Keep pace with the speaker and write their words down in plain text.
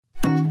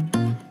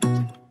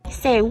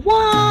Say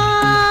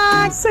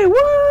what? Say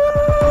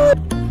what?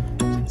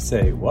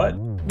 Say what?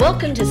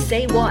 Welcome to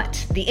Say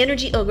What, the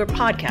Energy Ogre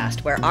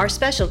podcast, where our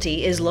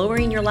specialty is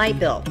lowering your light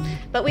bill.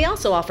 But we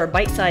also offer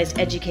bite-sized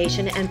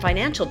education and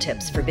financial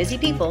tips for busy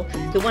people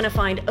who want to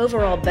find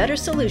overall better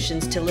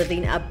solutions to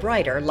living a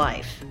brighter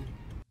life.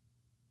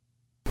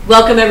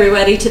 Welcome,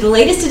 everybody, to the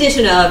latest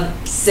edition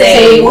of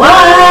Say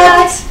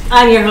What?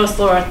 I'm your host,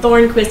 Laura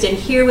Thornquist, and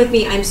here with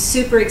me, I'm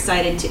super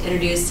excited to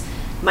introduce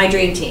my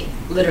dream team,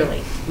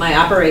 literally, my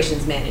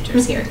operations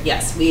managers here.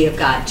 Yes, we have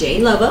got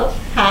Jane Lobo.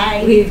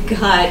 Hi. We've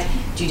got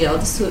Judel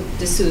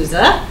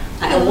D'Souza.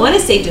 I want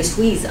to say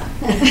D'Souza.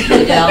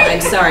 Judel,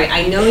 I'm sorry,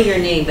 I know your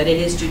name, but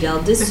it is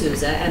Judel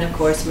D'Souza, and of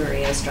course,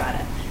 Maria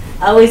Estrada.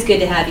 Always good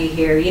to have you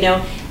here. You know,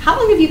 how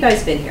long have you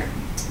guys been here?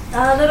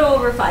 A little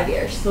over 5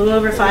 years. A little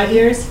over 5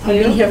 years?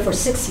 I've been here for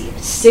 6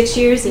 years. 6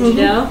 years, and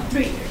Judel?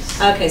 3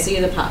 years. Okay, so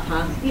you're the pop,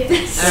 huh?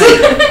 Yes.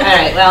 All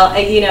right. Well,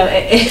 you know,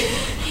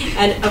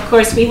 and of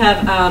course we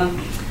have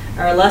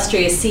our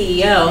illustrious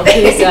CEO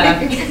who's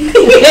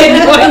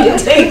going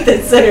to take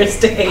the center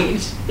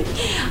stage.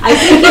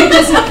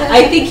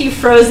 I think you've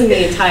frozen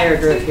the entire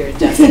group here,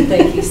 Justin.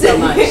 Thank you so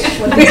much.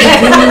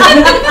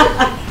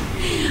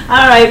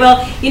 All right.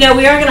 Well, you know,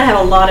 we are going to have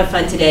a lot of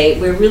fun today.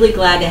 We're really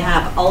glad to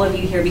have all of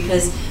you here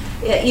because,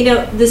 you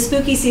know, the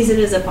spooky season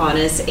is upon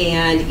us,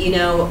 and, you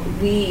know,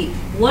 we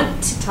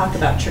want to talk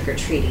about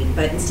trick-or-treating,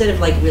 but instead of,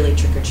 like, really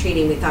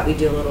trick-or-treating, we thought we'd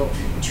do a little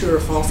true or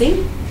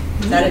falsing.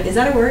 Is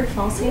that a word,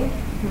 falsing?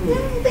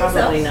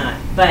 Probably not.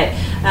 But,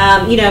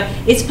 you know,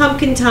 it's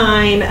pumpkin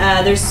time.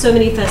 There's so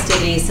many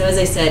festivities. So as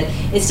I said,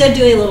 instead of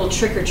doing a little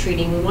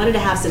trick-or-treating, we wanted to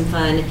have some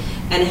fun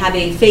and have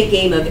a fake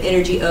game of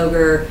Energy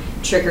Ogre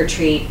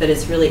trick-or-treat, but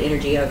it's really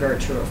Energy Ogre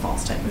true or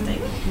false type of thing.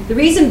 The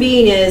reason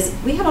being is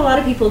we have a lot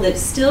of people that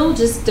still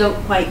just don't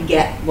quite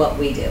get what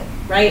we do,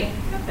 right?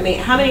 I mean,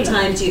 how many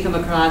times do you come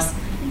across,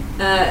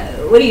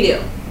 what do you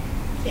do?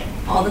 Yeah,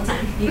 all the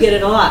time. You get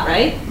it a lot,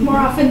 right? More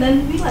often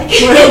than we like.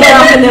 More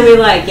often than we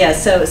like,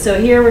 yes. So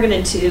here we're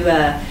going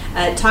to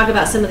talk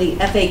about some of the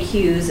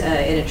FAQs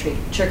in a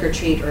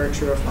trick-or-treat or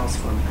true or false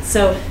format.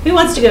 So who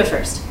wants to go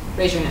first?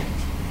 Raise your hand.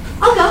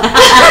 I'll go.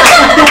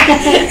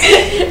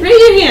 Raise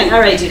your hand. All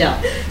right,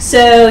 Judel.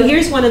 So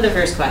here's one of the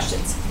first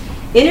questions.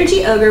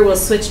 Energy Ogre will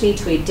switch me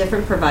to a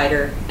different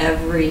provider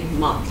every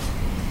month.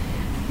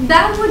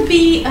 That would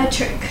be a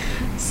trick.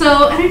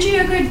 So Energy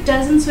Ogre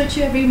doesn't switch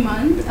you every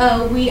month.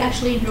 We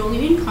actually enroll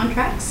you in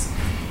contracts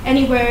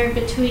anywhere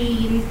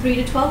between 3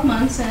 to 12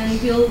 months, and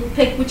we'll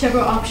pick whichever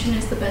option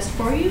is the best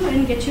for you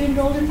and get you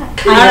enrolled in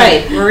that. All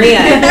right, Maria,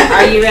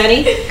 are you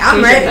ready?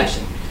 I'm ready. Your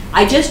question.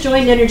 I just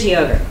joined Energy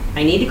Ogre.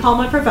 I need to call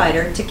my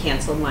provider to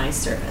cancel my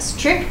service.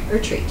 Trick or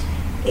treat?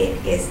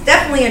 It is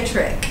definitely a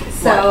trick.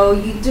 So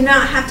you do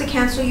not have to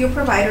cancel your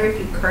provider if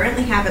you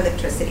currently have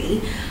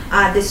electricity.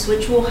 The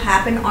switch will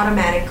happen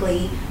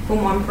automatically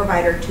from one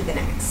provider to the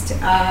next.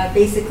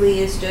 Basically,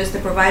 it's just the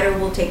provider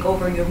will take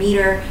over your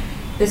meter.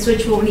 The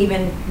switch won't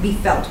even be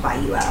felt by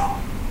you at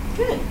all.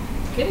 Good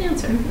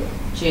answer.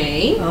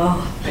 Jane,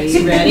 are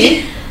you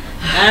ready?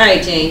 All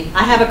right, Jane.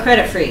 I have a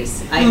credit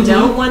freeze. I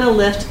don't want to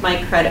lift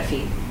my credit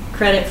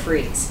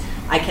freeze.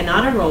 I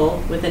cannot enroll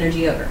with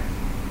Energy Ogre.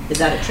 Is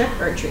that a trick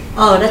or a treat?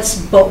 Oh,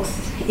 that's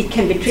both. It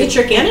can be tricky. It's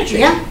a trick and a treat.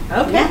 Yeah.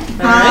 Okay. Yeah.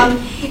 All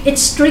right.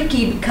 It's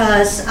tricky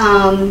because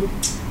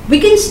we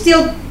can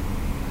still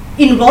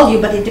enroll you,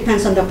 but it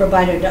depends on the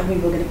provider that we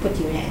were going to put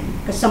you in.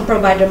 Because some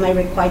provider might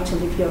require to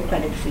lift your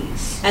credit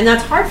fees. And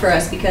that's hard for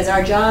us because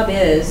our job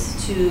is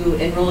to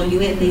enroll you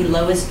in the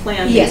lowest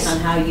plan based on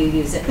how you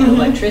use it for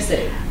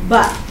electricity.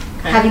 But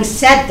having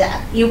said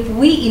that, if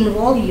we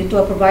enroll you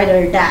to a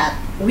provider that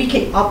we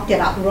can opt it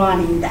out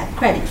running that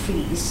credit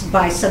fees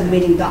by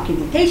submitting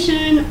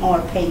documentation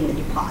or paying the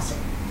deposit.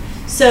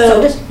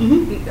 So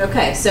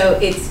okay, so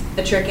it's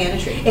a trick and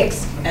a treat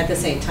at the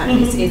same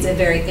time. It's a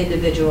very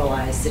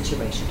individualized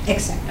situation.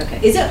 Exactly.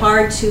 Okay. Is it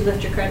hard to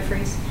lift your credit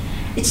freeze?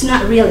 It's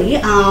not really.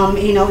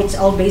 You know, it's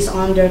all based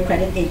on their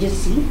credit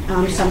agency.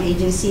 Some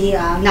agency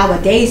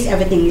nowadays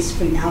everything is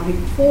free now.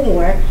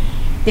 Before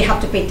they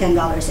have to pay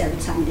 $10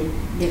 every time they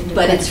lift.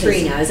 But it's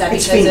free now. Is that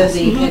because of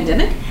the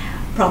pandemic?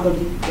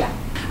 Probably. Yeah.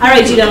 All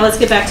right, Judel, let's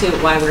get back to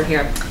why we're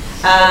here.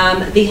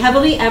 The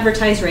heavily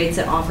advertised rates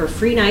that offer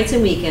free nights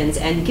and weekends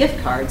and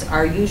gift cards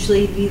are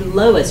usually the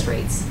lowest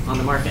rates on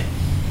the market.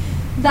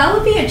 That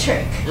would be a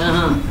trick.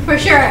 For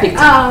sure. A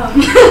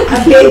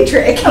big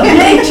trick. A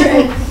big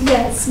trick,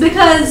 yes.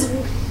 Because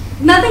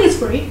nothing is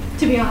free,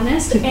 to be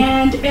honest.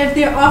 And if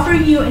they're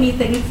offering you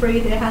anything free,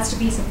 there has to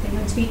be something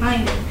that's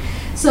behind it.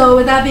 So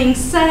with that being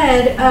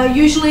said,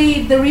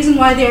 usually the reason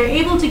why they're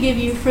able to give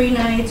you free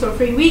nights or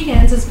free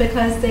weekends is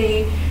because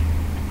they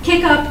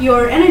kick up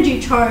your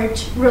energy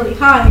charge really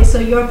high. So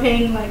you're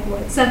paying like,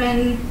 what,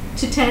 7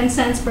 to 10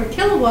 cents per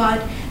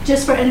kilowatt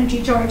just for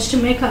energy charge to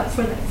make up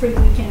for that free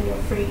weekend or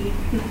free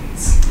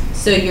nights.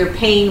 So you're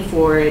paying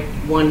for it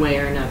one way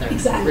or another.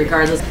 Exactly.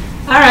 Regardless.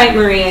 All right,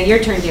 Maria, your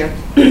turn, dear.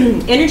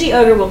 Energy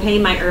Ogre will pay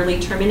my early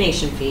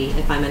termination fee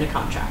if I'm in a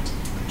contract.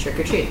 Trick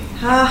or treat.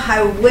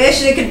 I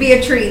wish it could be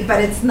a treat,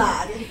 but it's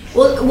not.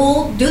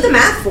 We'll do the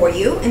math for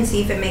you and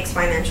see if it makes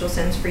financial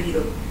sense for you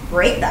to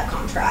break that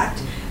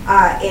contract.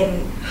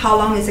 And how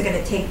long is it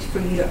going to take for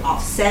you to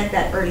offset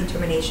that early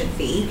termination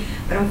fee?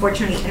 But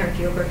unfortunately,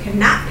 Energy Over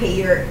cannot pay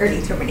your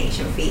early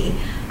termination fee.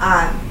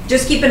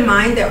 Just keep in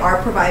mind there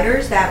are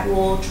providers that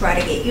will try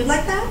to get you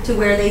like that, to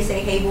where they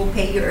say, hey, we'll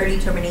pay your early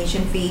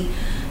termination fee.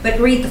 But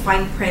read the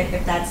fine print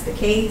if that's the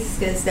case,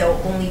 because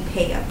they'll only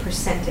pay a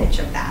percentage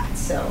of that.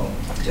 So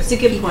just It's a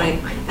good keep that point.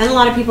 in mind. And a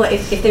lot of people,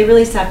 if they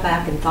really sat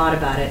back and thought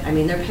about it, I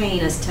mean, they're paying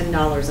us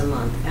 $10 a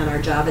month, and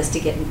our job is to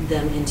get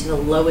them into the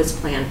lowest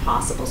plan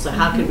possible. So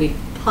how could we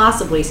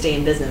possibly stay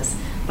in business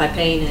by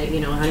paying a,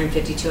 $150,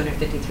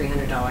 $250,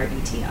 $300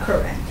 ETO?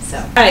 Correct. So,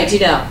 all right,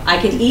 Judelle,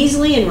 I can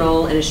easily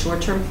enroll in a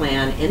short-term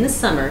plan in the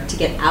summer to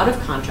get out of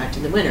contract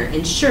in the winter,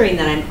 ensuring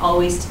that I'm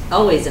always in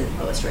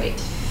the lowest rate.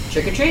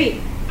 Trick or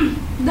treat.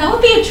 That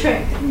would be a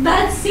trick.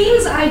 That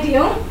seems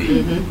ideal,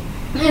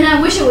 and I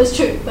wish it was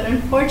true, but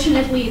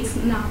unfortunately it's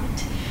not.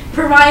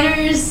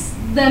 Providers,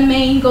 the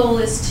main goal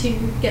is to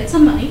get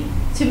some money,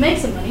 to make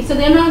some money, so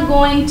they're not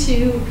going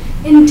to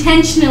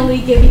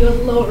intentionally give you a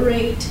low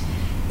rate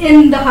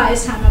in the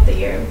highest time of the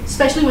year,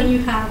 especially when you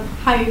have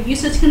higher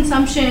usage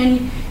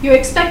consumption. You're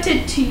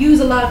expected to use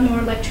a lot more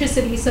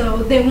electricity, so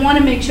they want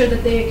to make sure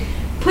that they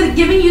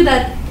giving you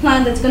that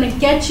plan that's going to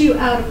get you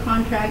out of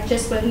contract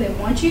just when they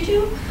want you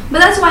to. But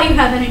that's why you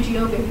have Energy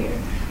Over here.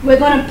 We're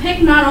going to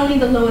pick not only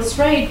the lowest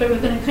rate, but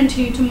we're going to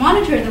continue to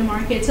monitor the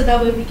market, so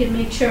that way we can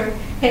make sure,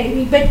 hey,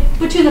 we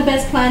put you in the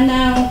best plan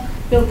now,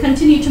 we'll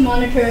continue to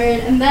monitor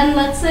it, and then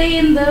let's say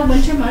in the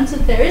winter months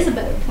if there is a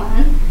better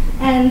plan,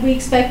 and we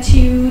expect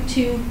you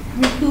to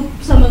recoup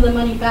some of the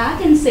money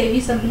back and save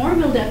you some more,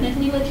 we'll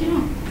definitely let you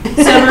know.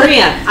 So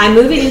Maria, I'm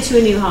moving into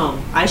a new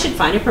home. I should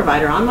find a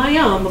provider on my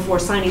own before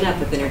signing up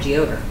with Energy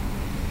Over.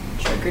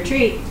 Trick or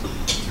treat.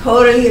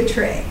 Totally a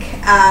trick.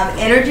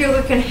 Energy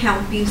Over can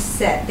help you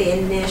set the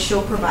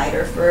initial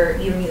provider for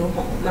your new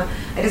home.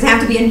 It doesn't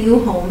have to be a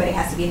new home, but it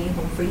has to be a new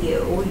home for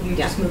you. You're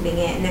just moving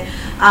in.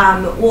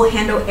 We'll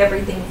handle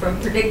everything from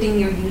predicting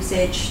your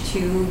usage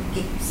to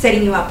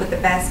setting you up with the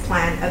best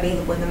plan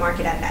available in the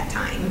market at that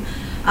time.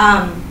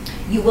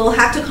 You will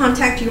have to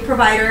contact your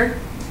provider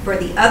for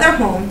the other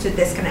home to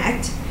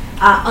disconnect.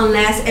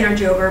 Unless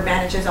Energy Over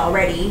manages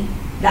already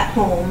that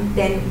home,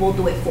 then we'll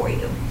do it for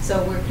you.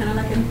 So we're kind of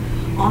like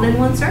an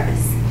all-in-one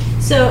service.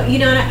 So,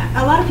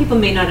 a lot of people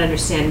may not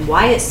understand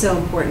why it's so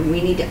important.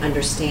 We need to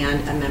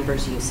understand a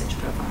member's usage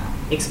profile.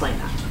 Explain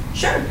that.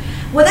 Sure.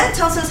 Well, that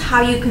tells us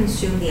how you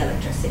consume the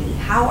electricity.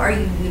 How are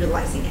you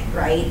utilizing it,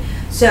 right?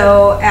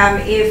 So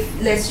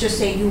if, let's just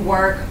say you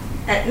work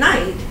at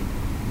night,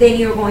 then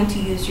you're going to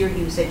use your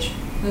usage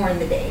more in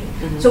the day.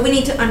 So we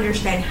need to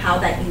understand how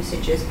that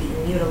usage is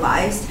being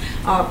utilized,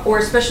 or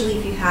especially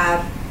if you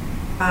have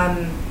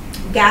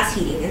gas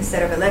heating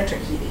instead of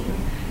electric heating.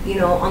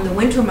 On the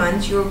winter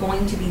months, you're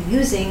going to be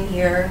using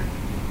your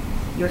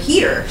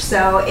heater.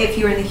 So if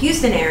you're in the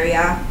Houston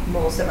area,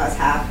 most of us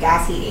have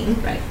gas heating.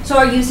 Right. So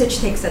our usage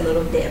takes a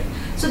little dip.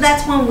 So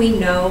that's when we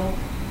know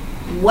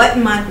what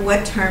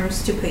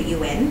terms to put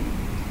you in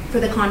for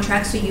the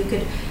contract, so you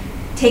could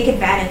take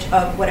advantage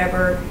of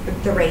whatever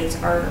the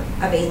rates are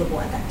available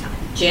at that time.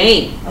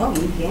 Jane, Oh,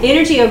 yeah.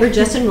 Energy Over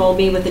just enrolled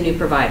me with a new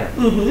provider.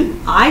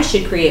 Mm-hmm. I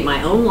should create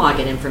my own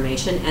login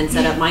information and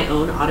set up my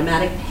own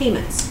automatic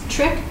payments.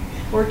 Trick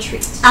or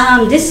treat?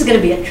 This is going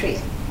to be a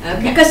treat.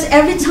 Okay. Because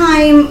every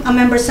time a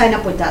member sign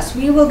up with us,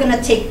 we will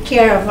gonna take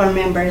care of our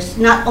members,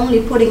 not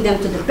only putting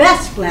them to the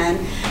best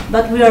plan,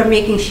 but we are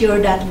making sure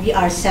that we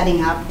are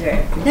setting up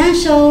their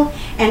credential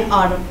and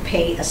auto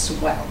pay as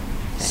well.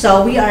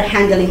 So we are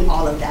handling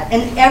all of that.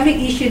 And every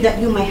issue that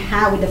you might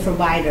have with the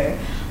provider,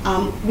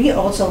 we are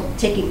also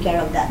taking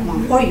care of that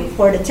one for you.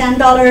 For the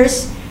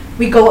 $10,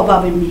 we go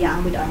above and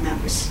beyond with our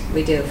members.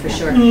 We do, for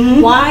sure.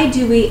 Mhm. Why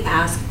do we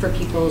ask for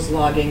people's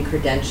login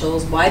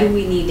credentials? Why do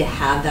we need to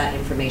have that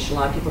information? A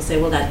lot of people say,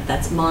 well,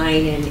 that's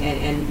mine,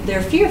 and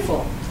they're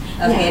fearful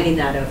of Yeah. handing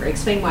that over.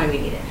 Explain why we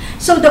need it.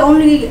 So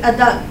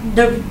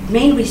the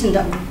main reason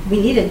that we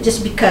need it,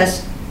 just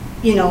because,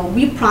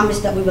 we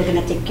promised that we were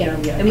gonna take care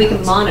of your And we can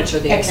accounts. monitor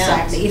the accounts.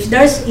 Exactly. If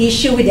there's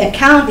issue with the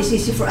account, it's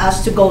easy for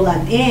us to go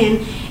log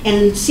in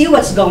and see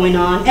what's going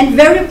on and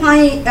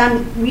verify.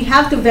 We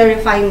have to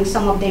verify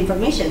some of the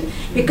information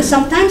because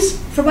sometimes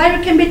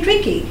provider can be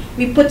tricky.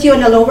 We put you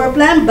on a lower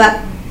plan, but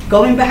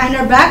going behind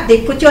our back,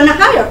 they put you on a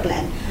higher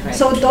plan. Right.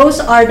 So those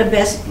are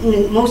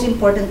the most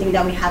important thing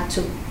that we have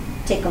to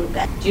take a look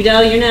at.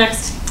 Judelle, you're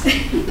next.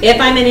 If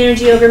I'm an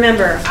Energy Over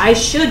member, I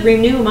should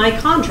renew my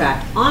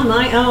contract on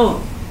my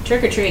own.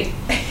 Trick or treat.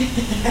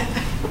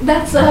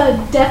 That's a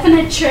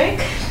definite trick.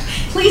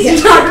 Please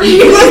Yes. do not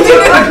read it.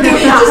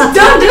 Just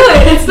don't do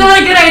it. It's not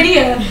a good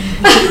idea.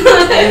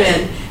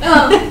 Amen.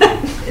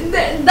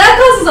 That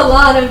causes a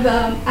lot of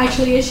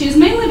actually issues,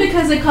 mainly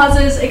because it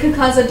could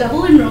cause a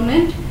double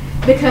enrollment.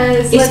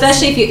 Because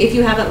Especially if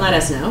you haven't let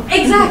us know.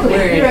 Exactly,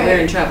 right. We're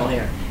in trouble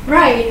here.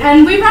 right,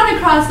 and we run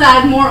across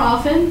that more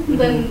often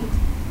than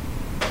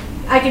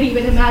I could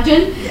even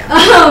imagine.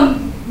 Yeah.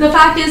 The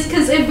fact is,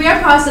 because if we're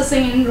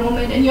processing an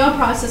enrollment and you're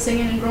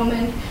processing an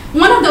enrollment,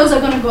 one of those are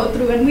going to go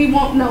through and we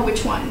won't know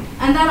which one.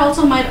 And that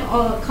also might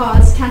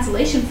cause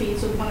cancellation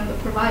fees with one of the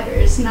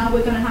providers. Now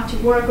we're going to have to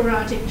work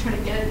around trying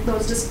to get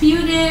those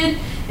disputed.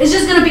 It's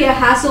just going to be a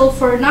hassle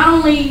for not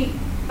only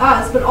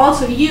us, but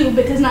also you,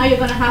 because now you're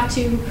going to have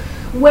to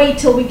wait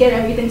till we get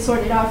everything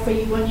sorted out for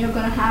you, and you're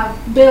going to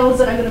have bills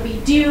that are going to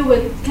be due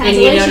with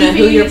cancellation And you don't know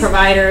fees. who your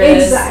provider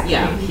is.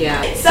 Exactly.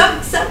 Yeah.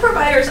 Some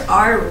providers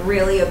are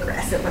really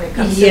aggressive when it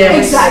comes to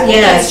Yes. Exactly.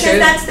 Yes. because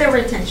that's their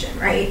retention,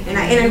 right?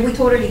 And we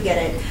totally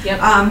get it.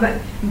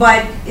 Yep.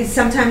 But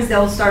sometimes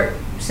they'll start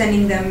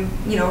sending them,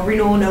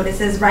 renewal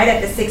notices right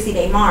at the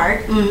 60-day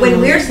mark when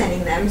we're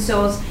sending them.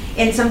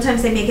 And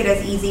sometimes they make it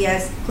as easy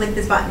as click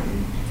this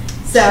button.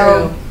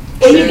 So. True.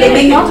 And you They get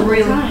make it it multiple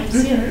really-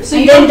 times. Yeah. So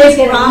And you then don't just they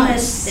get it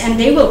promise, once. and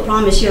they will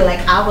promise you like,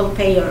 I will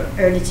pay your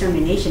early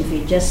termination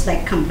fee. Just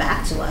like come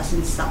back to us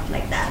and stuff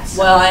like that.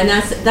 So, Well, and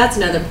that's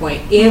another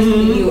point. If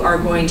Mhm. you are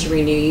going to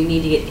renew, you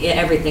need to get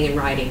everything in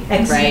writing,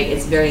 Exactly. right?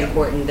 It's very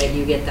important that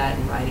you get that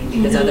in writing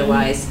because Mhm.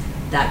 otherwise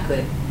that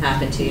could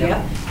happen to you.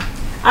 Yep.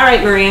 All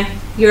right, Maria,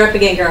 you're up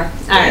again, girl.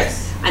 All right.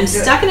 Yes. I'm Do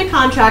it. stuck in a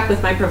contract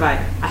with my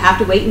provider. I have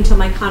to wait until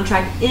my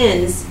contract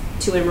ends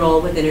to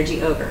enroll with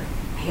Energy Ogre.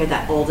 I hear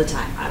that all the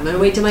time. I'm going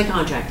to wait till my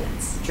contract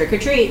ends. Trick or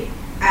treat.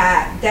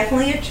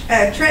 Definitely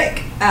a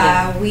trick.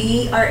 Yeah.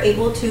 We are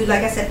able to,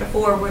 like I said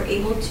before, we're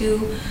able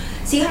to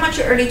see how much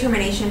your early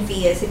termination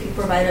fee is if you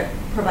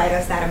provide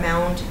us that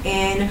amount,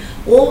 and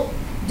we'll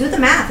do the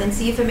math and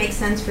see if it makes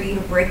sense for you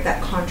to break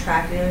that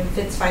contract and if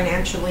it's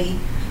financially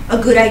a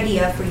good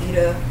idea for you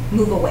to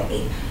move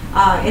away.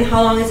 And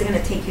how long is it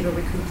going to take you to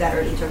recoup that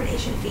early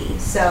termination fee?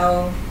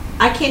 So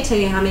I can't tell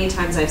you how many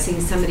times I've seen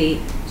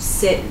somebody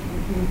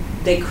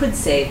they could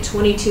save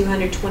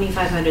 $2,200,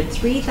 $2,500,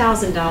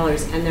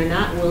 $3,000, and they're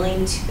not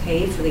willing to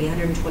pay for the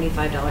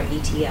 $125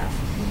 ETF.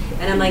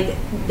 And I'm like,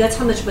 that's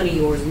how much money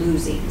you're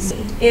losing.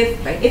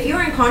 if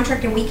you're in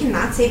contract and we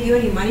cannot save you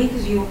any money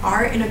because you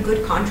are in a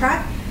good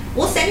contract,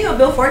 we'll send you a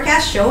bill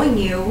forecast showing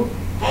you,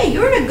 hey,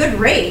 you're in a good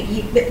rate.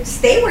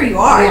 Stay where you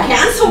are. Yes.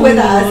 Cancel with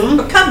us, Mhm.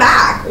 but come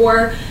back.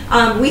 Or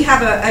we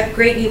have a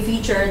great new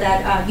feature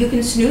that you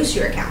can snooze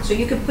your account. So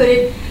you could put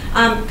it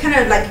kind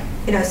of like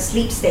in a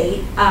sleep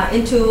state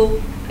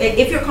into,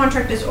 if your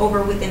contract is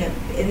over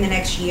in the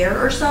next year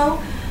or so,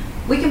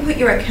 we can put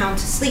your account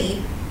to sleep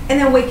and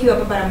then wake you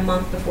up about a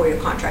month before your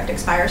contract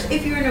expires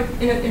if you're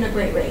in a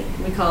great rate.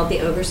 We call it the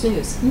Ogre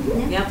Snooze.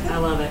 Mm-hmm. Yep, I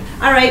love it.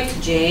 All right,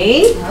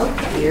 Jane,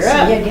 okay. you're See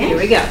up. you again. Here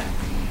we go.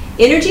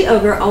 Energy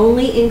Ogre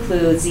only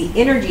includes the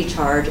energy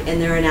charge in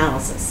their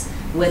analysis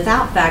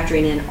without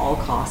factoring in all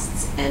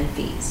costs and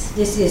fees.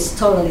 This is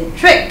totally a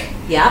trick.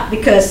 Yeah.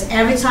 Because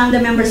every time the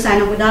members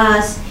sign up with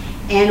us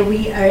and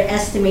we are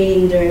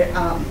estimating their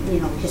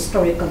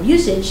historical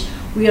usage,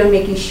 we are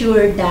making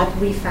sure that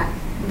we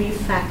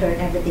factor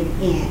everything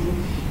in,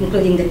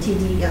 including the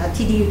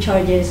TDU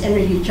charges,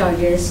 energy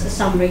charges.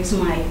 Some rates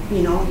might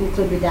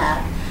include with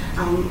that.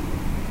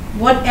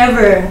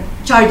 Whatever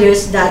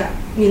charges that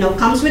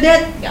comes with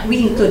it, Yeah.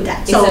 we include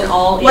that. It's So an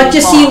all-in what you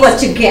see, cost.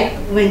 what you get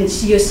when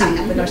you sign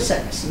up with our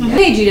service.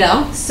 Hey,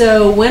 Judel.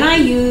 So when I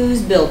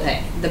use bill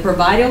pay, the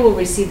provider will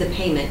receive the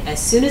payment as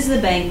soon as the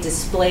bank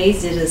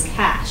displays it as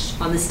cash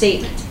on the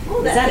statement. Oh,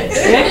 Is that a that's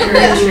a trick or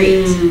a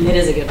treat? It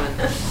is a good one.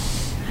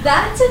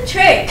 That's a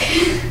trick.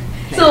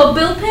 So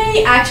bill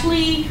pay,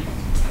 actually,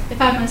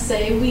 if I must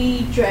say,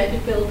 we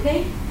dread bill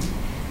pay.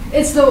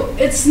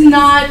 It's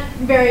not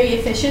very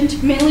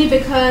efficient, mainly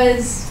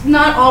because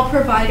not all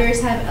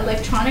providers have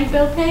electronic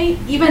bill pay.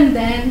 Even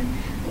then,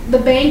 the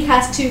bank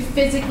has to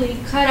physically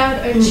cut out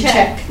a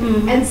check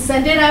Mhm. and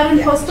send it out in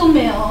postal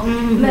mail.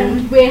 Mhm.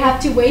 Then we have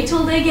to wait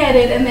till they get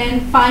it and then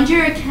find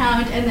your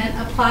account and then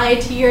apply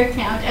it to your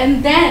account,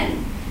 and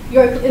then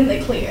you're in the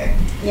clear.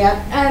 Yep.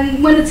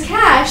 And when it's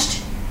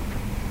cashed,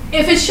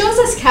 if it shows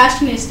as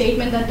cashed in your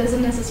statement, that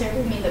doesn't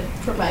necessarily mean the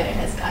provider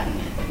has gotten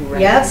it.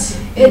 Right. Yep.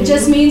 It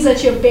just means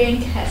that your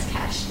bank has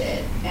cashed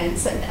it and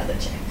sent out the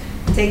check.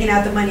 Taking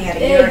out the money out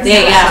of your Exactly.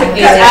 Yeah, account.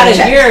 it's Cut out of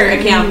check. your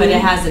account, but it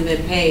hasn't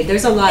been paid.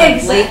 There's a lot of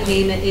late Exactly.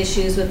 payment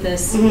issues with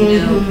this,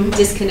 Mhm.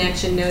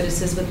 disconnection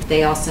notices, but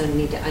they also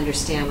need to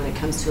understand when it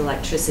comes to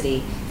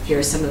electricity, here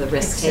are some of the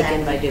risks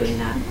taken by doing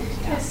that.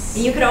 Yes.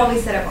 And you could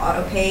always set up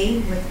auto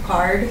pay with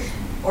card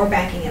or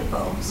banking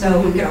info, so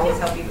we could always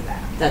help you with that.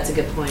 That's a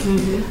good point.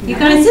 Mhm. You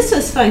guys, this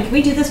was fun. Can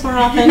we do this more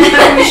often? We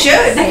should.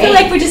 I feel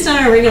like we're just on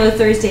our regular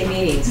Thursday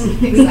meetings.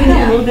 We Exactly.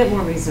 got a little bit more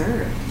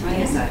reserved.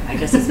 I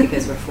guess it's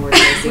because we're 4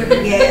 days here.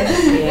 Yes.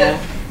 Yeah,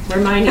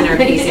 we're minding our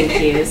P's and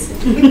Q's.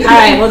 All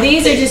right, well,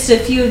 these are just a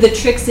few of the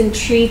tricks and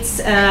treats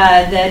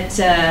that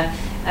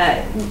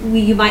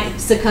you might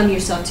succumb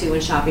yourself to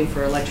when shopping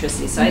for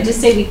electricity. So I just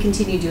say we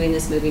continue doing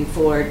this moving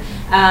forward.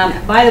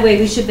 By the way,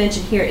 we should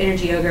mention here,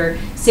 Energy Ogre,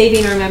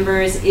 saving our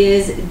members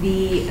is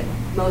the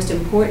most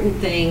important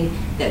thing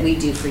that we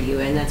do for you,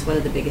 and that's one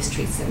of the biggest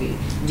treats that we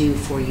do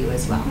for you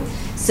as well.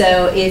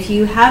 So if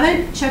you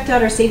haven't checked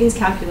out our savings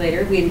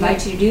calculator, we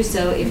invite you to do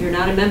so. If you're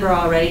not a member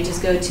already,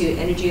 just go to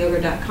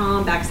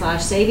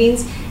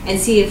energyogre.com/savings and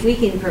see if we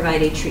can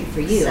provide a treat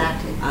for you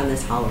Exactly. on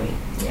this Halloween.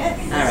 Yes.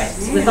 All right,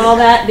 so with all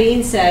that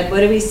being said,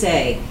 what do we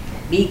say?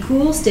 Be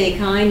cool, stay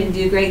kind, and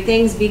do great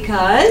things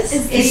because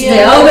It's it's the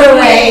the other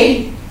way.